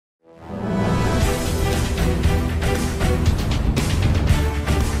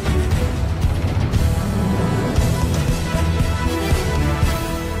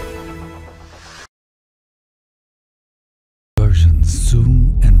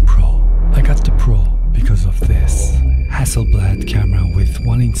Hasselblad camera with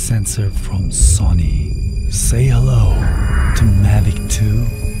 1-inch sensor from Sony. Say hello to Mavic 2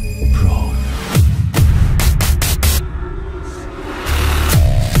 Pro.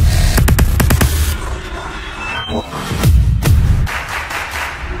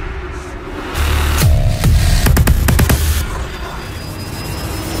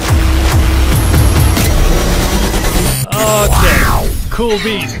 Okay, cool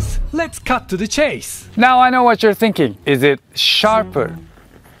beans. Let's cut to the chase. Now I know what you're thinking. Is it sharper?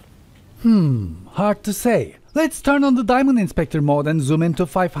 Hard to say. Let's turn on the diamond inspector mode and zoom into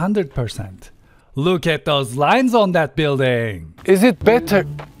 500%. Look at those lines on that building. Is it better?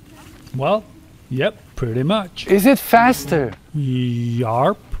 Well, yep, pretty much. Is it faster?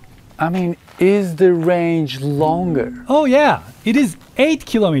 Yarp. I mean, is the range longer? Oh yeah, it is 8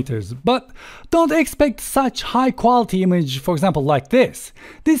 kilometers, but don't expect such high quality image, for example, like this.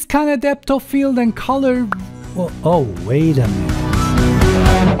 This kind of depth of field and color... Well, oh, wait a minute.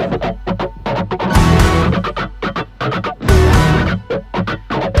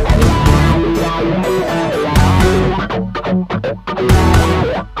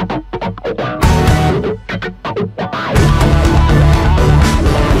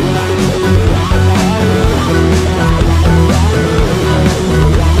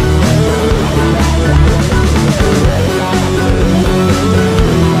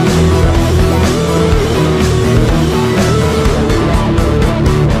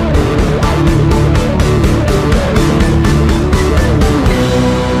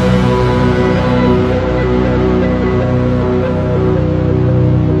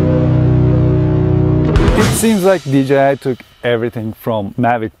 Seems like DJI took everything from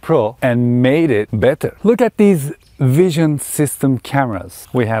Mavic Pro and made it better. Look at these vision system cameras.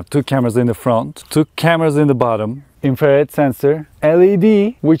 We have 2 cameras in the front, 2 cameras in the bottom, infrared sensor,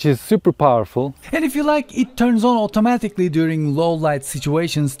 LED, which is super powerful. And if you like, it turns on automatically during low light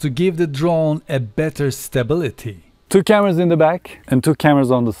situations to give the drone a better stability. 2 cameras in the back and 2 cameras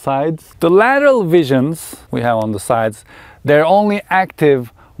on the sides. The lateral visions we have on the sides, they're only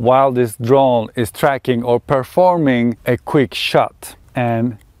active while this drone is tracking or performing a quick shot,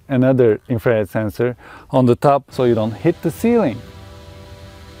 and another infrared sensor on the top so you don't hit the ceiling.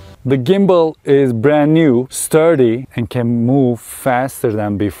 The gimbal is brand new, sturdy, and can move faster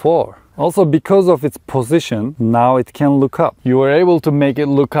than before. Also, because of its position, now it can look up. You were able to make it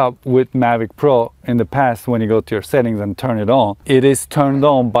look up with Mavic Pro in the past when you go to your settings and turn it on. It is turned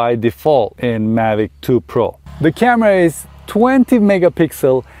on by default in Mavic 2 Pro. The camera is 20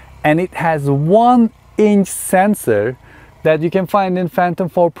 megapixel and it has 1-inch sensor that you can find in Phantom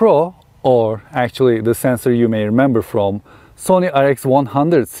 4 Pro, or actually the sensor you may remember from Sony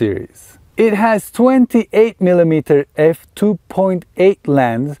RX100 series. It has 28mm f2.8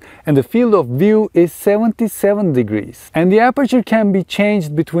 lens and the field of view is 77 degrees. And the aperture can be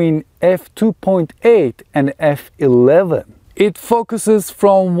changed between f2.8 and f11. It focuses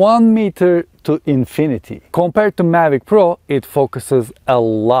from 1 meter to infinity. Compared to Mavic Pro, it focuses a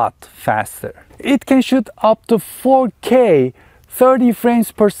lot faster. It can shoot up to 4K 30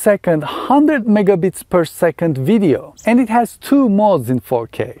 frames per second, 100 megabits per second video. And it has 2 modes in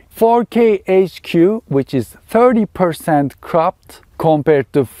 4K. 4K HQ, which is 30% cropped,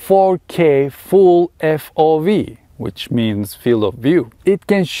 compared to 4K full FOV, which means field of view. It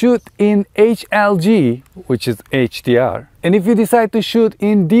can shoot in HLG, which is HDR. And if you decide to shoot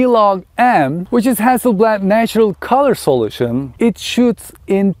in Dlog-M, which is Hasselblad natural color solution, it shoots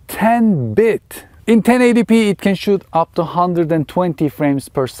in 10-bit. In 1080p, it can shoot up to 120 frames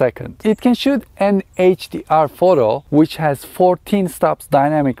per second. It can shoot an HDR photo, which has 14 stops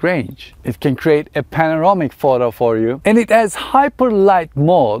dynamic range. It can create a panoramic photo for you. And it has hyper light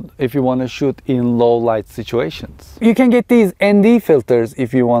mode if you want to shoot in low light situations. You can get these ND filters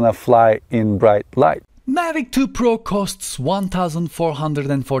if you want to fly in bright light. Mavic 2 Pro costs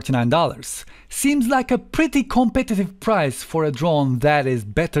 $1,449. Seems like a pretty competitive price for a drone that is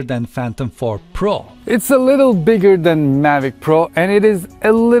better than Phantom 4 Pro. It's a little bigger than Mavic Pro and it is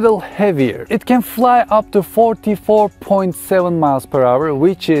a little heavier. It can fly up to 44.7 miles per hour,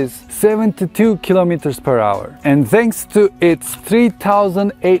 which is 72 kilometers per hour. And thanks to its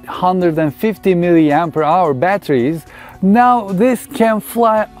 3,850 milliampere hour batteries, now this can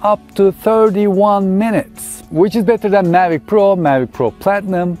fly up to 31 minutes, which is better than Mavic Pro, Mavic Pro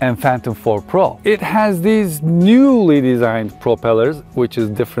Platinum and Phantom 4 Pro. It has these newly designed propellers, which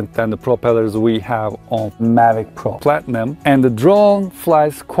is different than the propellers we have on Mavic Pro Platinum, and the drone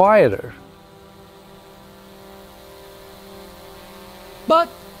flies quieter. But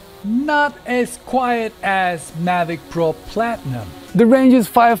not as quiet as Mavic Pro Platinum. The range is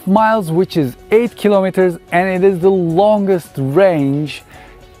 5 miles, which is 8 kilometers, and it is the longest range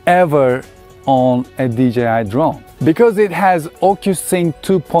ever on a DJI drone. Because it has OcuSync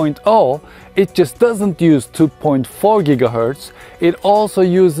 2.0, it just doesn't use 2.4 gigahertz, it also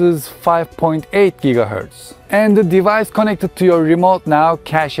uses 5.8 gigahertz. And the device connected to your remote now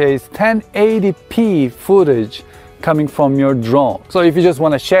caches 1080p footage coming from your drone. So if you just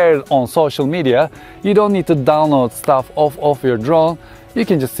want to share it on social media, you don't need to download stuff off your drone. You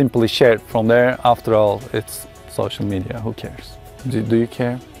can just simply share it from there. After all, it's social media, who cares? Do you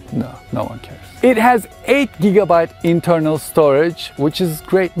care? No, no one cares. It has 8 GB internal storage, which is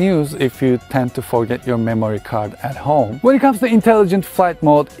great news if you tend to forget your memory card at home. When it comes to intelligent flight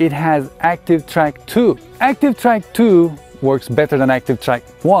mode, it has Active Track 2. Active Track 2 works better than Active Track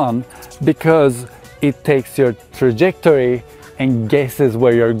 1 because it takes your trajectory and guesses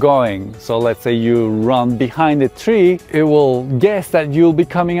where you're going. So let's say you run behind a tree, it will guess that you'll be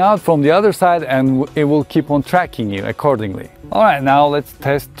coming out from the other side and it will keep on tracking you accordingly. All right, now let's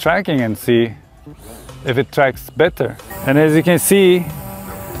test tracking and see if it tracks better. And as you can see,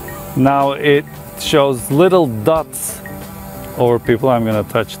 now it shows little dots over people. I'm gonna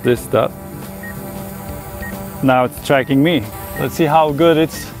touch this dot. Now it's tracking me. Let's see how good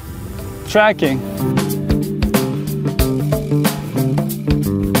it's tracking.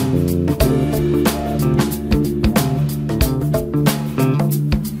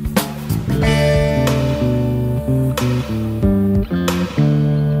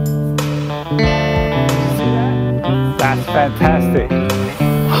 That's fantastic.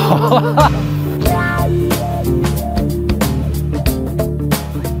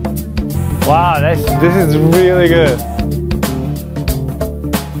 Wow, this is really good.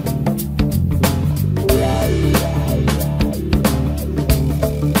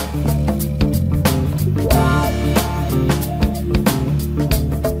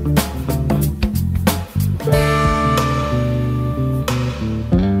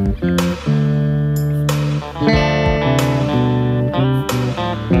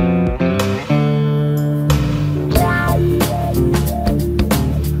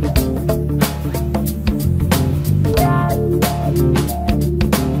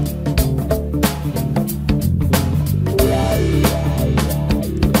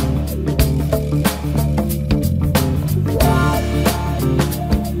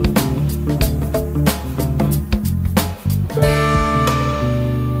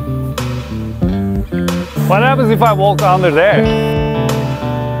 What happens if I walk under there?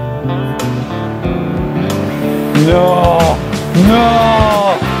 No!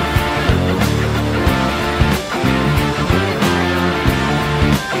 No!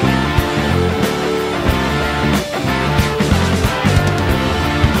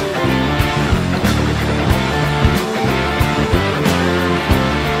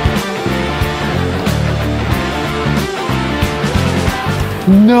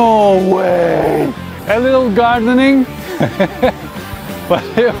 No way! A little gardening, but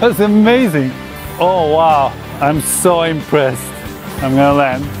it was amazing. Oh wow, I'm so impressed. I'm gonna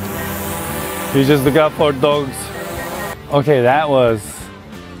land. You just look out for dogs. Okay, that was,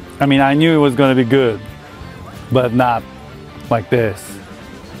 I mean, I knew it was gonna be good, but not like this.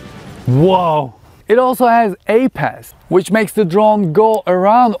 Whoa! It also has APAS, which makes the drone go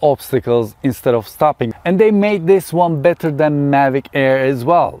around obstacles instead of stopping. And they made this one better than Mavic Air as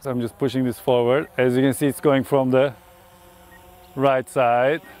well. So I'm just pushing this forward. As you can see, it's going from the right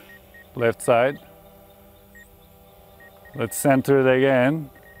side, left side. Let's center it again.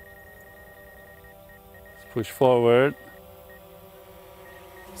 Let's push forward.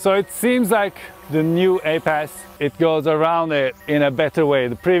 So it seems like the new APAS, it goes around it in a better way.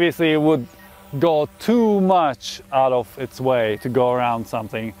 Previously it would go too much out of its way to go around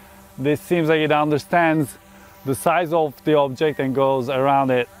something. This seems like it understands the size of the object and goes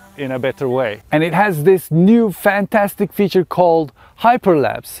around it in a better way. And it has this new fantastic feature called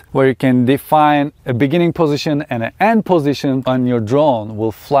hyperlapse, where you can define a beginning position and an end position, and your drone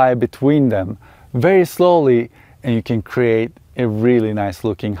will fly between them very slowly, and you can create a really nice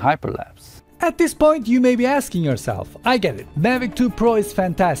looking hyperlapse. At this point, you may be asking yourself, I get it, Mavic 2 Pro is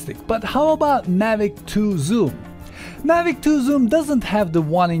fantastic, but how about Mavic 2 Zoom? Mavic 2 Zoom doesn't have the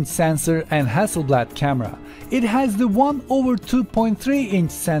 1-inch sensor and Hasselblad camera. It has the 1/2.3-inch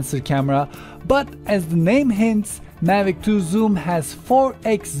sensor camera, but as the name hints, Mavic 2 Zoom has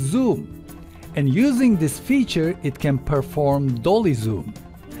 4x zoom. And using this feature, it can perform dolly zoom.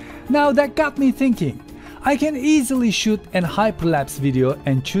 Now that got me thinking. I can easily shoot an hyperlapse video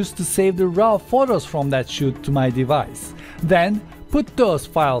and choose to save the raw photos from that shoot to my device. Then Put those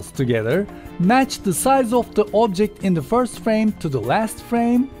files together, match the size of the object in the first frame to the last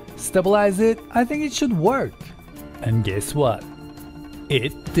frame, stabilize it. I think it should work. And guess what?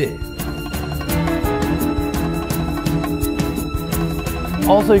 It did.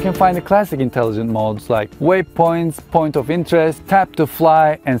 Also, you can find the classic intelligent modes like waypoints, point of interest, tap to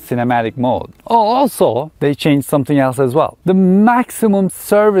fly, and cinematic mode. Oh, also, they changed something else as well. The maximum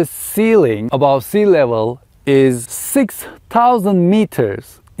service ceiling above sea level is 6,000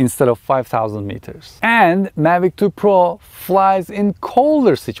 meters instead of 5,000 meters. And Mavic 2 Pro flies in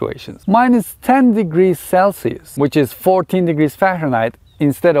colder situations, minus 10 degrees Celsius, which is 14 degrees Fahrenheit,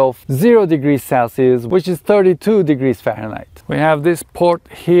 instead of 0 degrees Celsius, which is 32 degrees Fahrenheit. We have this port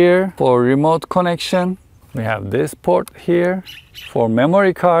here for remote connection. We have this port here for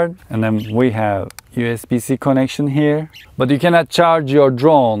memory card, and then we have USB-C connection here. But you cannot charge your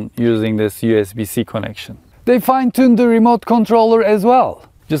drone using this USB-C connection. They fine-tuned the remote controller as well.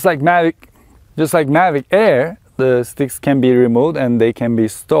 Just like Mavic Air, the sticks can be removed and they can be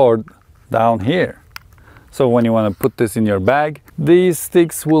stored down here. So when you want to put this in your bag, these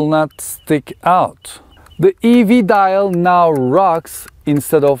sticks will not stick out. The EV dial now rocks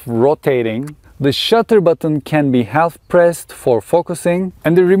instead of rotating. The shutter button can be half pressed for focusing,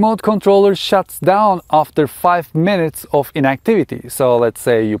 and the remote controller shuts down after 5 minutes of inactivity. So let's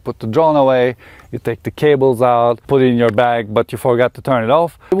say you put the drone away, you take the cables out, put it in your bag, but you forgot to turn it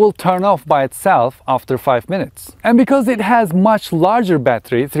off. It will turn off by itself after 5 minutes. And because it has much larger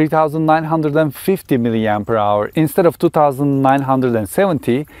battery, 3950 mAh instead of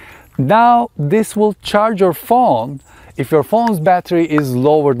 2970, now this will charge your phone if your phone's battery is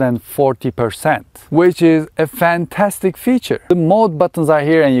lower than 40%, which is a fantastic feature. The mode buttons are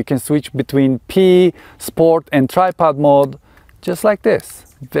here and you can switch between P, Sport and Tripod mode just like this,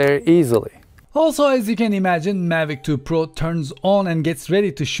 very easily. Also, as you can imagine, Mavic 2 Pro turns on and gets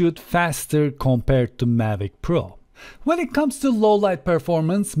ready to shoot faster compared to Mavic Pro. When it comes to low light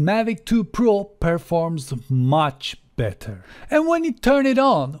performance, Mavic 2 Pro performs much better. And when you turn it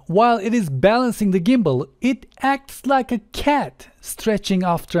on, while it is balancing the gimbal, it acts like a cat stretching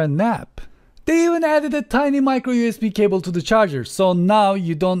after a nap. They even added a tiny micro USB cable to the charger, so now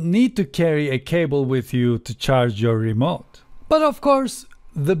you don't need to carry a cable with you to charge your remote. But of course,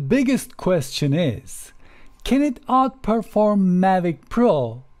 the biggest question is, can it outperform Mavic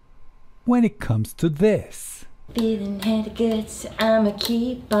Pro when it comes to this? Feeling had the guts, I'ma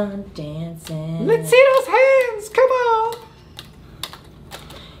keep on dancing. Let's see those hands, come on!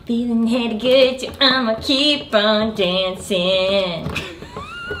 Feeling had the guts, I'ma keep on dancing.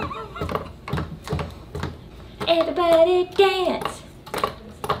 Everybody dance.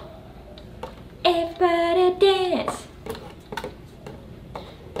 Everybody dance.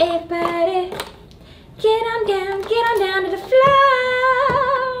 Everybody get on down to the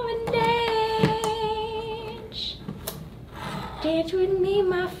floor and dance. Dance with me,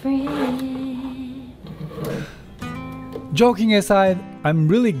 my friend. Joking aside, I'm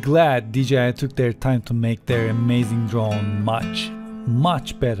really glad DJI took their time to make their amazing drone much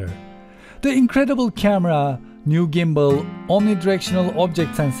better. The incredible camera, new gimbal, omnidirectional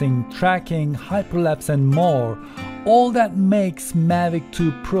object sensing, tracking, hyperlapse and more, all that makes Mavic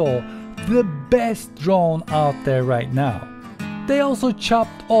 2 Pro the best drone out there right now. They also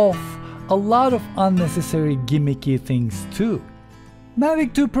chopped off a lot of unnecessary gimmicky things too.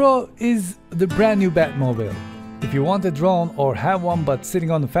 Mavic 2 Pro is the brand new Batmobile. If you want a drone or have one but sitting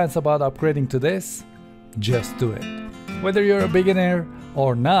on the fence about upgrading to this, just do it. Whether you're a beginner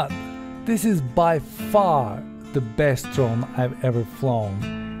or not, this is by far the best drone I've ever flown,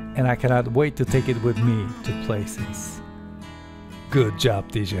 and I cannot wait to take it with me to places. Good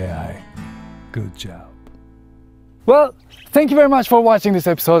job, DJI. Good job. Well, thank you very much for watching this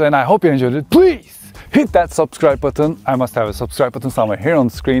episode and I hope you enjoyed it. Please hit that subscribe button. I must have a subscribe button somewhere here on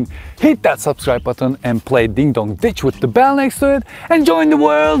the screen. Hit that subscribe button and play Ding Dong Ditch with the bell next to it and join the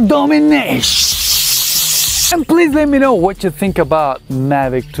world domination. And please let me know what you think about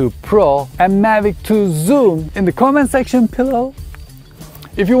Mavic 2 Pro and Mavic 2 Zoom in the comment section below.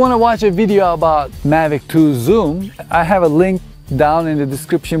 If you want to watch a video about Mavic 2 Zoom, I have a link down in the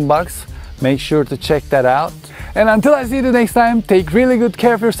description box. Make sure to check that out. And until I see you the next time, take really good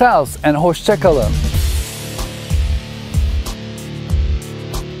care of yourselves and hoşça kalın.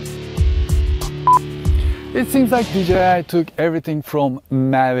 It seems like DJI took everything from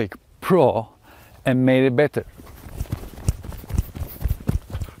Mavic Pro and made it better.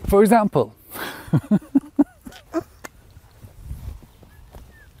 For example,